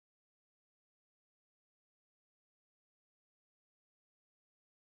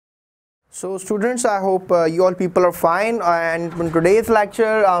So students, I hope you all people are fine, and in today's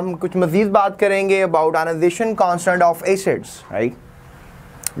lecture हम कुछ मज़ीद बात करेंगे about ionization constant of acids, right?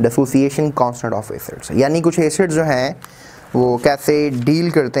 Dissociation constant of acids, यानी कुछ acids जो हैं वो कैसे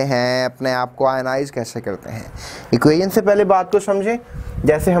डील करते हैं, अपने आप को आयनाइज कैसे करते हैं। इक्वेशन से पहले बात को समझें।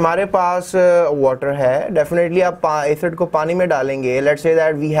 जैसे हमारे पास वाटर है, डेफिनेटली आप एसिड को पानी में डालेंगे। Let's say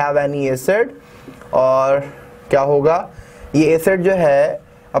that we have any acid, और क्या होगा, ये एसिड जो है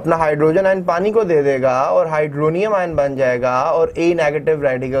अपना हाइड्रोजन आयन पानी को दे देगा और हाइड्रोनियम आयन बन जाएगा, और ए नेगेटिव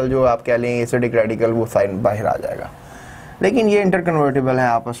रेडिकल जो आप कह लें एसिडिक रेडिकल वो साइड बाहर आ जाएगा। लेकिन ये इंटरकन्वर्टेबल है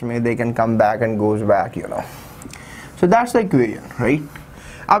आपस में, they can come back and goes back, you know. So that's the equation, right.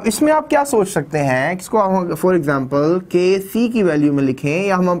 अब इसमें आप क्या सोच सकते हैं, इसको हम फॉर एग्जांपल के सी की वैल्यू में लिखें,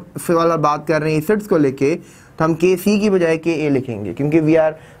 या हम फिलहाल बात कर रहे हैं एसिड्स को लेके, तो हम के सी की बजाय के ए लिखेंगे, क्योंकि we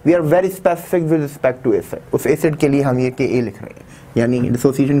are very specific with respect to acid. उस एसिड के लिए हम ये के ए लिख रहे हैं, यानी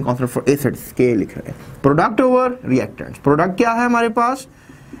डिसोसिएशन कांस्टेंट फॉर एसिड्स के ए लिख रहे हैं। प्रोडक्ट ओवर रिएक्टेंट्स, प्रोडक्ट क्या है हमारे पास,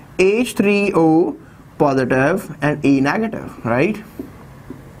 H3O positive and E negative, right.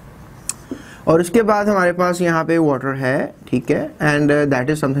 और उसके बाद हमारे पास यहाँ पे वाटर है, ठीक है, and that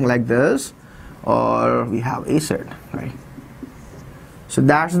is something like this, और we have acid, right. So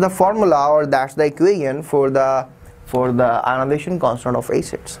that's the formula, or that's the equation for the ionization constant of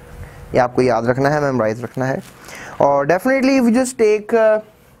acids. ये आपको याद रखना है, मेमोराइज रखना है। और definitely if you just take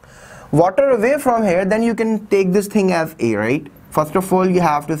water away from here, then you can take this thing as A, right? First of all you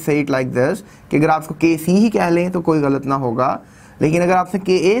have to say it like this, कि अगर आपको KC ही कह लें तो कोई गलत ना होगा, लेकिन अगर आपसे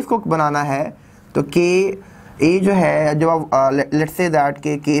KA इसको बनाना है तो KA जो है, जब आप let's say that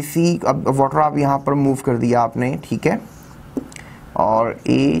कि KC, अब वाटर आप यहाँ पर मूव कर दिया आपने, ठीक है, और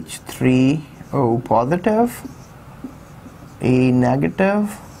H3O positive, A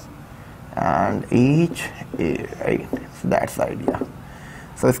negative and HA, right? So that's the idea.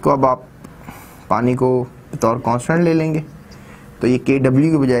 So इसको अब आप पानी को बतौर कांस्टेंट ले लेंगे, तो ये KW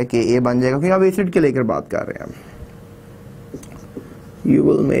के बजाय KA बन जाएगा, क्योंकि आप एसिड के लेकर बात कर रहे हैं। You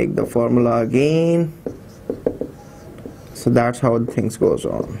will make the formula again. So that's how the things goes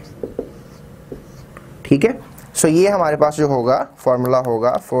on. ठीक है। So ये हमारे पास जो होगा फार्मूला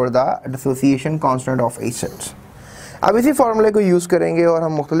होगा for the dissociation constant of acids. अब इसी फार्मूले को यूज़ करेंगे और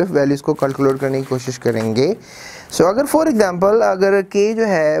हम मुख्तलिफ वैल्यूज़ को कैलकुलेट करने की कोशिश करेंगे। सो अगर फॉर एग्जांपल अगर K जो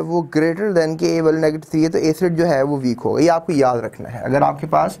है वो ग्रेटर देन के ए वैल्यू -3 है, तो एसिड जो है वो वीक होगा। ये आपको याद रखना है। अगर आपके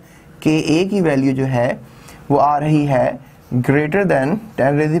पास Ka की वैल्यू जो है वो आ रही है ग्रेटर देन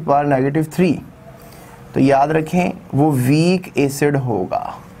 10⁻³ तो याद रखें वो वीक एसिड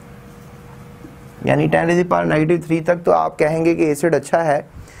होगा, यानी 10⁻³ तक तो आप कहेंगे कि एसिड अच्छा है,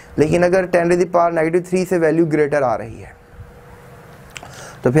 लेकिन अगर 10⁻³ से वैल्यू ग्रेटर आ रही है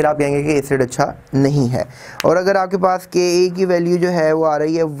तो फिर आप कहेंगे कि एसिड अच्छा नहीं है। और अगर आपके पास Ka की वैल्यू जो है वो आ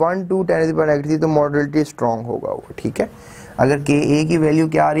रही है 1 to 10⁻³ तो मॉडरेटली स्ट्रॉन्ग होगा वो, ठीक है। अगर Ka की वैल्यू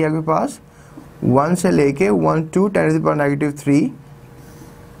क्या आ रही है आपके पास 1 से लेके 1 to 10⁻³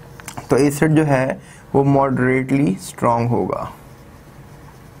 तो एसिड जो है वो मॉडरेटली स्ट्रॉन्ग होगा,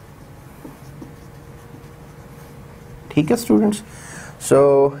 ठीक है स्टूडेंट्स। सो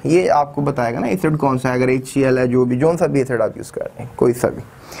ये आपको बताएगा ना एसिड कौन सा है, अगर HCl है, जो सा भी एसिड आप यूज़ कर रहे हैं, कोई सा भी।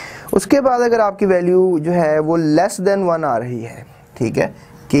 उसके बाद अगर आपकी वैल्यू जो है वो लेस देन 1 आ रही है, ठीक है,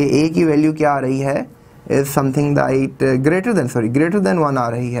 कि A की वैल्यू क्या आ रही है is something that greater than 1 आ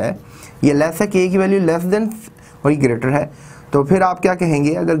रही है, ये लेस है, K की वैल्यू लेस देन और ये ग्रेटर है, तो फिर आप क्या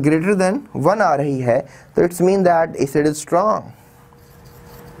कहेंगे, अगर ग्रेटर देन 1 आ रही है तो it's mean that acid is strong.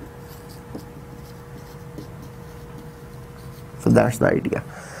 So that's the idea.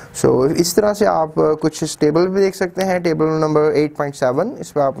 So इस तरह से आप कुछ टेबल भी देख सकते हैं, टेबल नंबर 8.7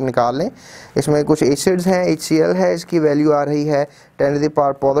 इस पर आप निकाल लें। इसमें कुछ एसिड्स हैं, HCl है, इसकी वैल्यू आ रही है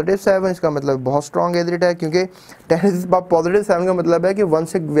 10⁻⁻7, इसका मतलब बहुत स्ट्रॉन्ग एसिड है, क्योंकि 10⁻⁻7 का मतलब है कि 1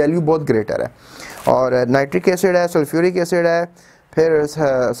 से वैल्यू बहुत ग्रेटर है। और नाइट्रिक एसिड है, सल्फ्यूरिक एसिड है, फिर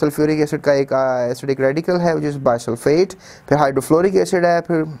सल्फ्यूरिक एसिड का एक एसिडिक रेडिकल है विच इज़ बाइसल्फेट, फिर हाइड्रोफ्लोरिक एसिड है,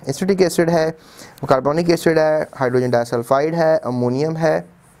 फिर एसिटिक एसिड है, कार्बोनिक एसिड है, हाइड्रोजन डाइसल्फाइड है, अमोनियम है।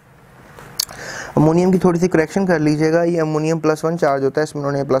 अमोनियम की थोड़ी सी करेक्शन कर लीजिएगा, ये अमोनियम +1 चार्ज होता है, इसमें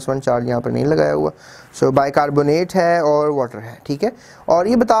उन्होंने +1 चार्ज यहाँ पर नहीं लगाया हुआ। सो बाइकार्बोनेट है और वाटर है, ठीक है। और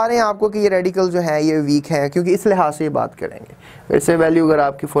ये बता रहे हैं आपको कि ये रेडिकल जो है ये वीक है, क्योंकि इस लिहाज से ये बात करेंगे। वैसे वैल्यू अगर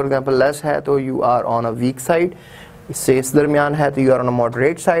आपकी फॉर एग्जाम्पल लेस है तो you are on a week side, इससे इस दरमियान है तो you are on a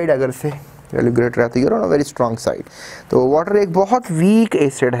moderate side, अगर से वैल्यू ग्रेटर है तो you are on a very strong side. तो वाटर एक बहुत वीक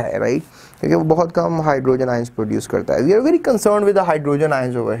एसिड है, राइट, क्योंकि वो बहुत कम हाइड्रोजन आयंस प्रोड्यूस करता है। We are very concern with the hydrogen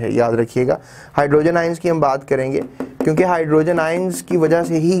ions over है, याद रखिएगा। हाइड्रोजन आयंस की हम बात करेंगे क्योंकि हाइड्रोजन आयंस की वजह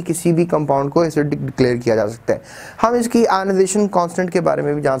से ही किसी भी कंपाउंड को एसिडिक डिक्लेयर किया जा सकता है। हम इसकी आयनाइजेशन कांस्टेंट के बारे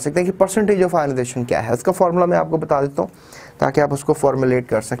में भी जान सकते हैं कि परसेंटेज ऑफ आयनाइजेशन क्या है। उसका फॉर्मूला मैं आपको बता देता हूँ ताकि आप उसको फॉर्मुलेट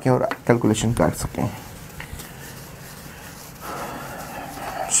कर सकें और कैलकुलेशन कर सकें।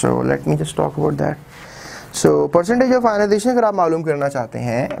 So let me just talk about that. So percentage of ionization अगर आप मालूम करना चाहते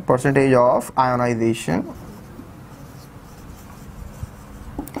हैं, परसेंटेज ऑफ आयनाइजेशन,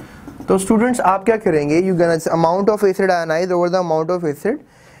 तो स्टूडेंट्स आप क्या करेंगे, you gonna amount of acid ionise over the amount of acid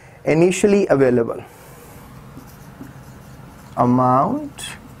initially available, amount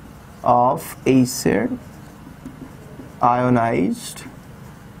of acid ionized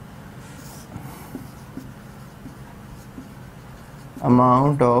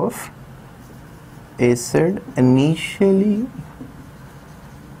amount of acid initially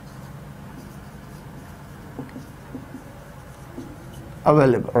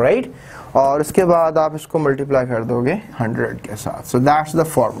available, right? और उसके बाद आप इसको मल्टीप्लाई कर दोगे 100 के साथ। So that's the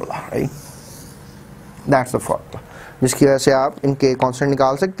formula, right, that's the formula जिसकी वजह से आप इनके कांस्टेंट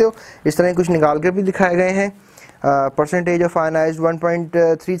निकाल सकते हो। इस तरह कुछ निकाल कर भी दिखाए गए हैं। परसेंटेज ऑफ आयनाइज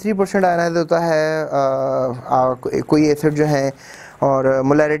 1.33% आयनाइज होता है कोई एसिड जो है, और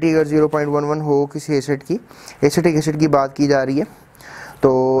मोलैरिटी अगर 0.11 हो किसी एसिड की, एसिटिक एसिड की बात की जा रही है,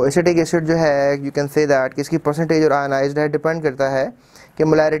 तो एसिटिक एसिड जो है यू कैन से दैट कि इसकी परसेंटेज और आयनाइज्ड है डिपेंड करता है कि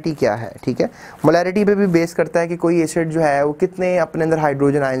मोलैरिटी क्या है, ठीक है। मोलैरिटी पे भी बेस करता है कि कोई एसिड जो है वो कितने अपने अंदर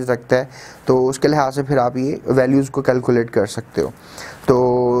हाइड्रोजन आयंस रखता है, तो उसके लिहाज से फिर आप ये वैल्यूज़ को कैलकुलेट कर सकते हो। तो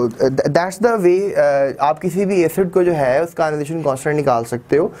दैट्स द वे आप किसी भी एसिड को जो है उसका आयनाइजेशन कांस्टेंट निकाल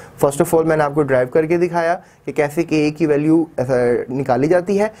सकते हो। फर्स्ट ऑफ ऑल मैंने आपको ड्राइव करके दिखाया कि कैसे कि ए की वैल्यू निकाली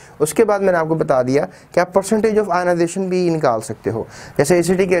जाती है। उसके बाद मैंने आपको बता दिया कि आप परसेंटेज ऑफ आयनाइजेशन भी निकाल सकते हो। जैसे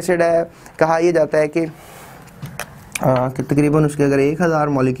एसिटिक एसिड है, कहा यह जाता है कि तकरीबन उसके अगर 1000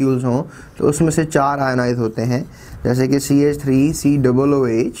 मॉलिक्यूल्स हों तो उसमें से 4 आयनाइज होते हैं। जैसे कि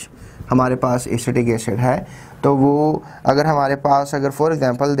CH3COOH हमारे पास एसिटिक एसिड है, तो वो अगर हमारे पास अगर for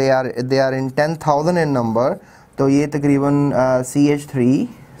example they are in 10,000 in number, तो ये तकरीबन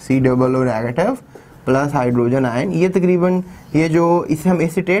CH3COO negative plus hydrogen ion, ये तकरीबन ये जो इसे हम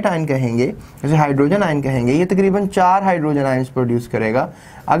एसीटेट आयन कहेंगे, जैसे हाइड्रोजन आयन कहेंगे, ये तकरीबन 4 हाइड्रोजन आयन्स प्रोड्यूस करेगा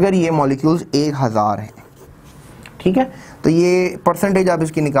अगर ये मॉलिक्यूल्स 1000 हैं, ठीक है। तो ये परसेंटेज आप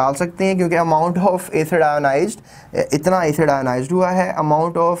इसकी निकाल सकते हैं क्योंकि अमाउंट ऑफ एसिड आयोनाइज्ड, इतना एसिड आयोनाइज्ड हुआ है,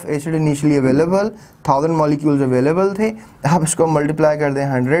 amount of acid initially available 1000 molecules available थे, आप इसको मल्टीप्लाई कर दें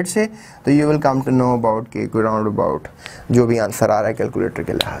 100 से, तो you will come to know about के अराउंड अबाउट जो भी आंसर आ रहा है कैलकुलेटर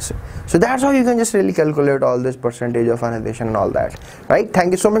के लिहाज से। So that's how you can just really calculate all this percentage of ionization and all that, right.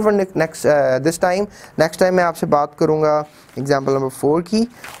 Thank you so much for next time मैं आपसे बात करूँगा एग्जाम्पल नंबर 4 की,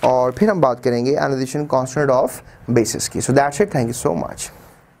 और फिर हम बात करेंगे आयनाइजेशन कांस्टेंट ऑफ बेसिस की। So that's it. Thank you so much.